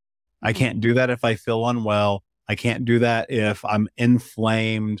sick. I can't do that if I feel unwell. I can't do that if I'm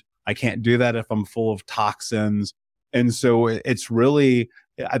inflamed. I can't do that if I'm full of toxins. And so it's really,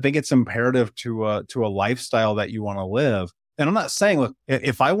 I think it's imperative to a lifestyle that you want to live. And I'm not saying, look,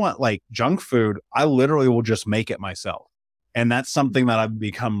 if I want like junk food, I literally will just make it myself. And that's something that I've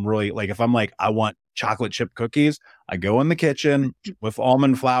become really like, if I'm like, I want chocolate chip cookies, I go in the kitchen with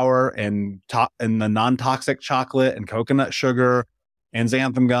almond flour and the non-toxic chocolate and coconut sugar and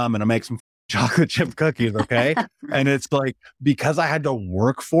xanthan gum, and I make some chocolate chip cookies. Okay. And it's like, because I had to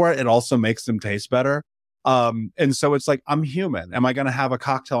work for it, it also makes them taste better. And so it's like, I'm human. Am I going to have a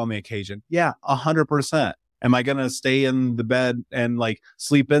cocktail on the occasion? Yeah, 100%. Am I going to stay in the bed and like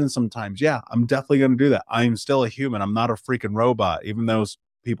sleep in sometimes? Yeah, I'm definitely going to do that. I'm still a human. I'm not a freaking robot, even though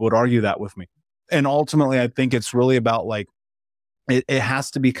people would argue that with me. And ultimately, I think it's really about like, it has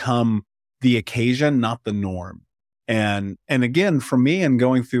to become the occasion, not the norm. And again, for me, and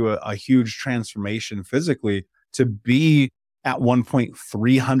going through a huge transformation physically, to be at one point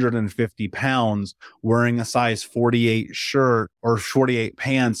 350 pounds, wearing a size 48 shirt or 48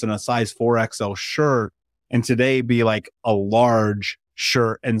 pants and a size 4XL shirt, and today be like a large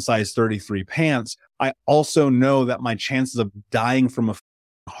shirt and size 33 pants, I also know that my chances of dying from a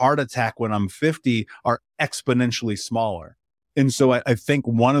heart attack when I'm 50 are exponentially smaller. And so I think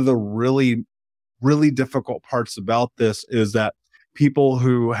one of the really, really difficult parts about this is that people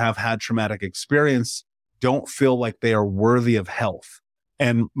who have had traumatic experience don't feel like they are worthy of health.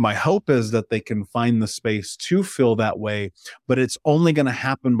 And my hope is that they can find the space to feel that way, but it's only going to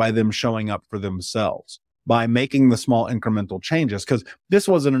happen by them showing up for themselves, by making the small incremental changes. Because this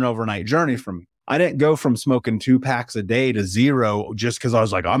wasn't an overnight journey for me. I didn't go from smoking 2 packs a day to 0 just because I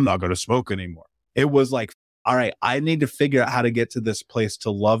was like, I'm not going to smoke anymore. It was like, all right, I need to figure out how to get to this place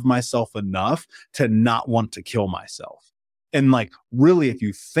to love myself enough to not want to kill myself. And like, really, if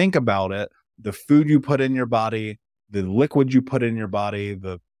you think about it, the food you put in your body, the liquid you put in your body,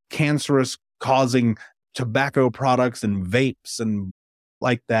 the cancerous causing tobacco products and vapes and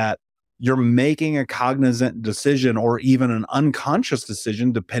like that, you're making a cognizant decision or even an unconscious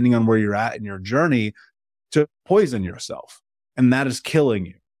decision, depending on where you're at in your journey, to poison yourself. And that is killing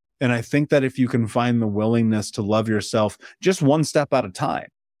you. And I think that if you can find the willingness to love yourself just one step at a time,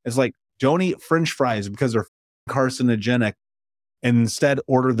 it's like, don't eat French fries because they're carcinogenic, and instead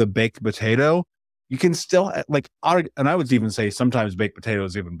order the baked potato. You can still like, and I would even say sometimes baked potato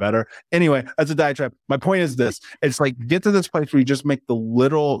is even better. Anyway, that's a diatribe. My point is this. It's like, get to this place where you just make the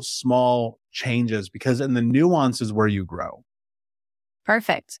little small changes, because in the nuance is where you grow.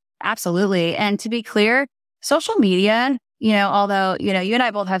 Perfect. Absolutely. And to be clear, social media, although, you and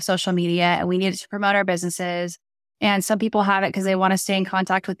I both have social media and we need it to promote our businesses, and some people have it because they want to stay in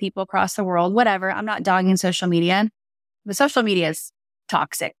contact with people across the world, whatever. I'm not dogging social media, but social media is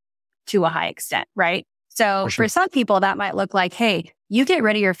toxic to a high extent, right? So for some people that might look like, hey, you get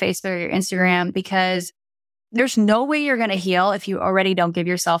rid of your Facebook or your Instagram, because there's no way you're going to heal if you already don't give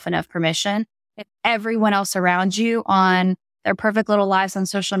yourself enough permission. If everyone else around you on their perfect little lives on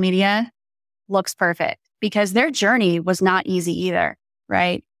social media looks perfect, because their journey was not easy either,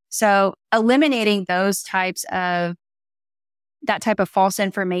 right? So eliminating that type of false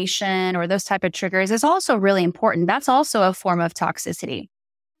information or those type of triggers is also really important. That's also a form of toxicity.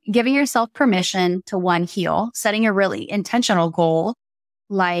 Giving yourself permission to heal, setting a really intentional goal,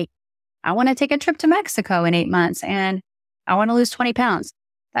 like, I want to take a trip to Mexico in 8 months and I want to lose 20 pounds.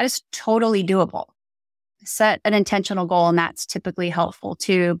 That is totally doable. Set an intentional goal, and that's typically helpful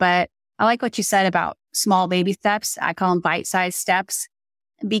too. But I like what you said about small baby steps. I call them bite-sized steps,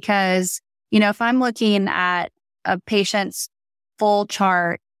 because, if I'm looking at a patient's full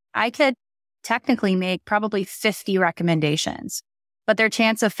chart, I could technically make probably 50 recommendations, but their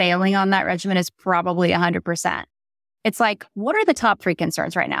chance of failing on that regimen is probably 100%. It's like, what are the top 3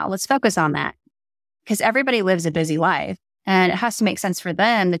 concerns right now? Let's focus on that, because everybody lives a busy life and it has to make sense for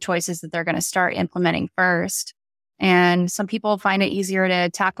them, the choices that they're going to start implementing first. And some people find it easier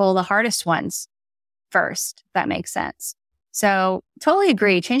to tackle the hardest ones first, if that makes sense. So totally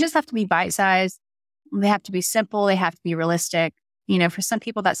agree. Changes have to be bite-sized. They have to be simple. They have to be realistic. For some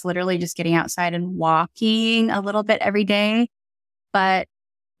people, that's literally just getting outside and walking a little bit every day. But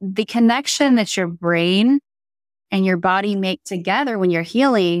the connection that your brain and your body make together when you're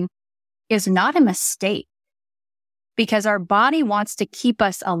healing is not a mistake, because our body wants to keep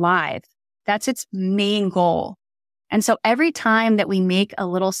us alive. That's its main goal. And so every time that we make a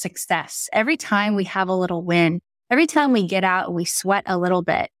little success, every time we have a little win, every time we get out and we sweat a little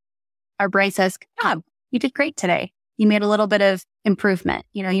bit, our brain says, God, you did great today. You made a little bit of improvement.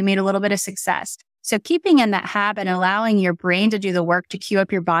 You made a little bit of success. So keeping in that habit and allowing your brain to do the work to cue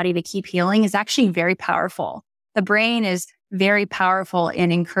up your body to keep healing is actually very powerful. The brain is very powerful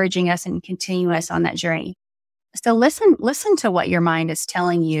in encouraging us and continue us on that journey. So listen to what your mind is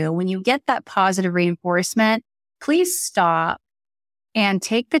telling you. When you get that positive reinforcement, please stop and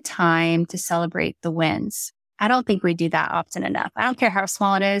take the time to celebrate the wins. I don't think we do that often enough. I don't care how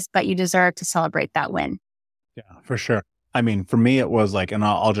small it is, but you deserve to celebrate that win. Yeah, for sure. I mean, for me, it was like, and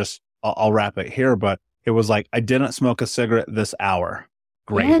I'll wrap it here, but it was like, I didn't smoke a cigarette this hour.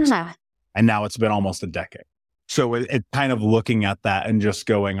 Great. Yeah. And now it's been almost a decade. So it kind of looking at that and just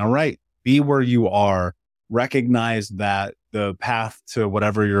going, all right, be where you are, recognize that the path to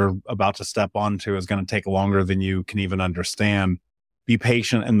whatever you're about to step onto is going to take longer than you can even understand. Be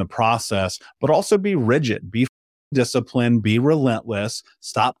patient in the process, but also be rigid, be disciplined, be relentless,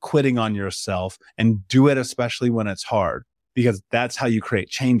 stop quitting on yourself, and do it especially when it's hard, because that's how you create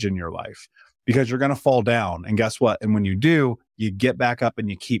change in your life, because you're going to fall down. And guess what? And when you do, you get back up and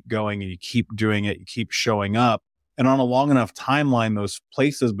you keep going and you keep doing it. You keep showing up. And on a long enough timeline, those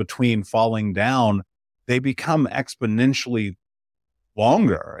places between falling down, they become exponentially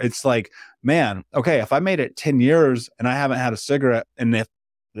longer. It's like, man, okay, if I made it 10 years and I haven't had a cigarette, and it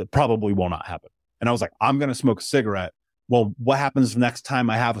probably will not happen. And I was like, I'm going to smoke a cigarette. Well, what happens next time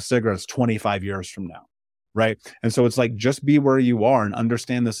I have a cigarette is 25 years from now. Right. And so it's like, just be where you are and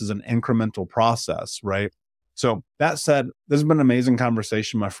understand this is an incremental process. Right. So that said, this has been an amazing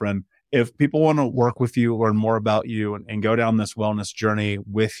conversation, my friend. If people want to work with you, learn more about you, and go down this wellness journey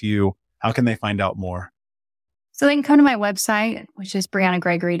with you, how can they find out more? So they can come to my website, which is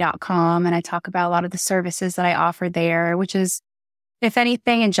BryanaGregory.com. And I talk about a lot of the services that I offer there, which is, if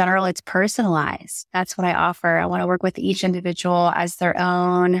anything, in general, it's personalized. That's what I offer. I want to work with each individual as their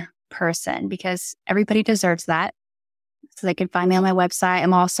own person, because everybody deserves that. So they can find me on my website.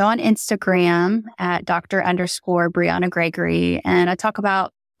 I'm also on Instagram at Dr._Bryana Gregory. And I talk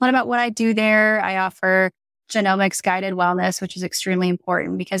about what I do there. I offer genomics guided wellness, which is extremely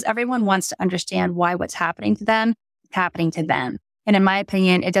important, because everyone wants to understand why what's happening to them is happening to them. And in my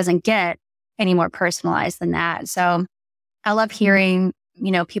opinion, it doesn't get any more personalized than that. So I love hearing,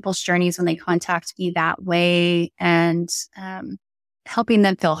 people's journeys when they contact me that way, and helping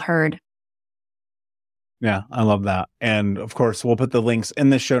them feel heard. Yeah, I love that. And of course, we'll put the links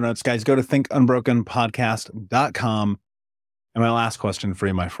in the show notes. Guys, go to thinkunbrokenpodcast.com. And my last question for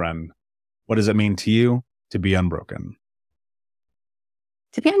you, my friend, what does it mean to you to be unbroken?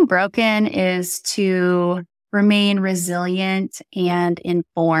 To be unbroken is to remain resilient and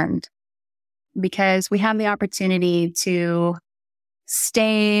informed, because we have the opportunity to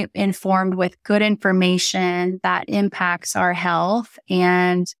stay informed with good information that impacts our health.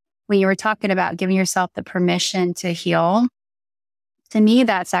 And when you were talking about giving yourself the permission to heal, to me,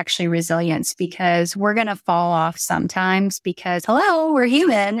 that's actually resilience, because we're going to fall off sometimes, because, hello, we're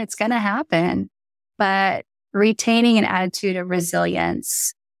human. It's going to happen. But retaining an attitude of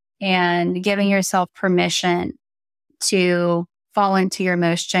resilience and giving yourself permission to fall into your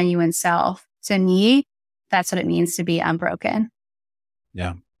most genuine self, to me, that's what it means to be unbroken.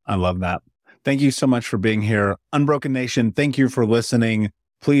 Yeah, I love that. Thank you so much for being here. Unbroken Nation, thank you for listening.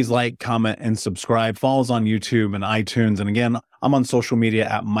 Please like, comment, and subscribe. Follow us on YouTube and iTunes. And again, I'm on social media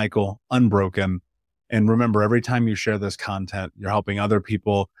at Michael Unbroken. And remember, every time you share this content, you're helping other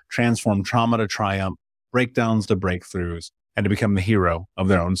people transform trauma to triumph, breakdowns to breakthroughs, and to become the hero of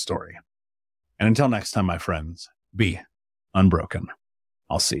their own story. And until next time, my friends, be unbroken.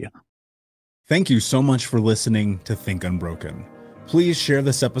 I'll see you. Thank you so much for listening to Think Unbroken. Please share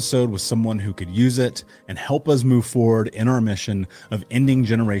this episode with someone who could use it and help us move forward in our mission of ending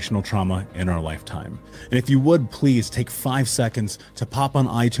generational trauma in our lifetime. And if you would, please take 5 seconds to pop on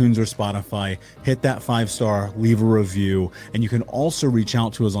iTunes or Spotify, hit that 5-star, leave a review, and you can also reach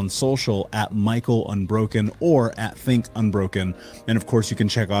out to us on social at Michael Unbroken or at Think Unbroken. And of course, you can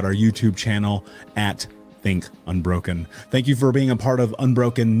check out our YouTube channel at Think Unbroken. Thank you for being a part of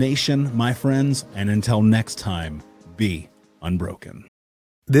Unbroken Nation, my friends, and until next time, be unbroken.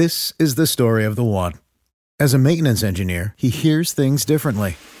 This is the story of the one. As a maintenance engineer, he hears things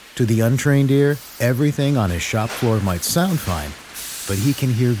differently. To the untrained ear, everything on his shop floor might sound fine, but he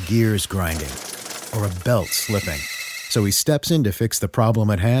can hear gears grinding or a belt slipping. So he steps in to fix the problem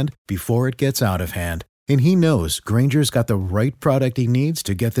at hand before it gets out of hand. And he knows Grainger's got the right product he needs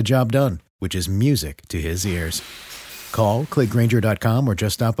to get the job done, which is music to his ears. Call, click Grainger.com, or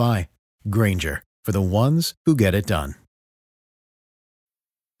just stop by. Grainger, for the ones who get it done.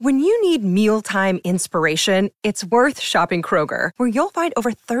 When you need mealtime inspiration, it's worth shopping Kroger, where you'll find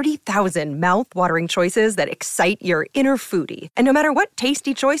over 30,000 mouth-watering choices that excite your inner foodie. And no matter what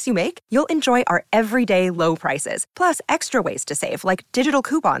tasty choice you make, you'll enjoy our everyday low prices, plus extra ways to save, like digital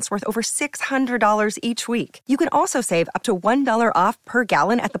coupons worth over $600 each week. You can also save up to $1 off per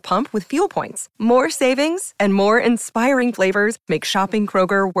gallon at the pump with fuel points. More savings and more inspiring flavors make shopping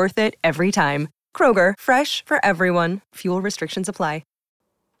Kroger worth it every time. Kroger, fresh for everyone. Fuel restrictions apply.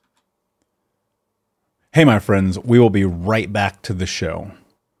 Hey, my friends, we will be right back to the show.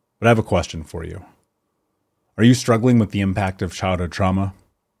 But I have a question for you. Are you struggling with the impact of childhood trauma?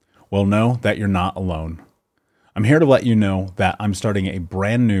 Well, know that you're not alone. I'm here to let you know that I'm starting a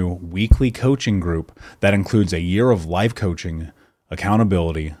brand new weekly coaching group that includes a year of live coaching,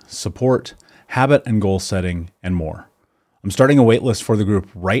 accountability, support, habit and goal setting, and more. I'm starting a waitlist for the group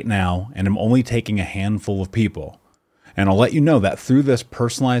right now, and I'm only taking a handful of people. And I'll let you know that through this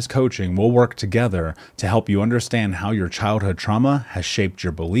personalized coaching, we'll work together to help you understand how your childhood trauma has shaped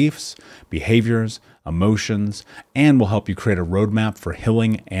your beliefs, behaviors, emotions, and will help you create a roadmap for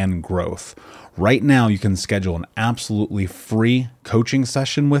healing and growth. Right now, you can schedule an absolutely free coaching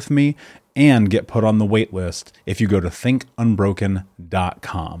session with me and get put on the wait list if you go to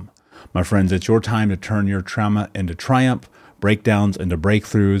thinkunbroken.com. My friends, it's your time to turn your trauma into triumph, breakdowns into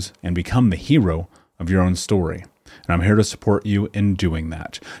breakthroughs, and become the hero of your own story. And I'm here to support you in doing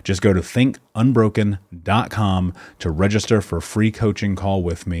that. Just go to thinkunbroken.com to register for a free coaching call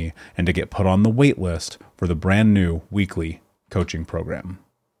with me and to get put on the wait list for the brand new weekly coaching program.